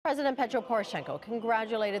President Petro Poroshenko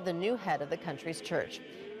congratulated the new head of the country's church.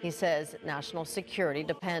 He says national security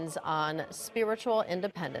depends on spiritual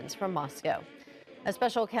independence from Moscow. A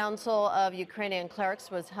special council of Ukrainian clerics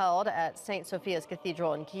was held at St. Sophia's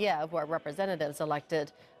Cathedral in Kiev, where representatives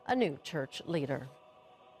elected a new church leader.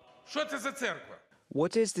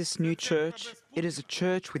 What is this new church? It is a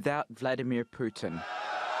church without Vladimir Putin.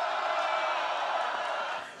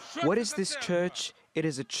 What is this church? It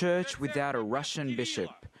is a church without a Russian bishop.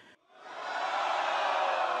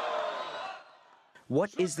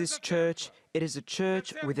 What is this church? It is a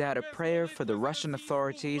church without a prayer for the Russian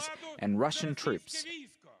authorities and Russian troops.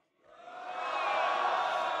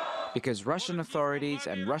 Because Russian authorities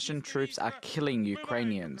and Russian troops are killing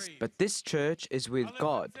Ukrainians. But this church is with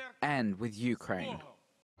God and with Ukraine.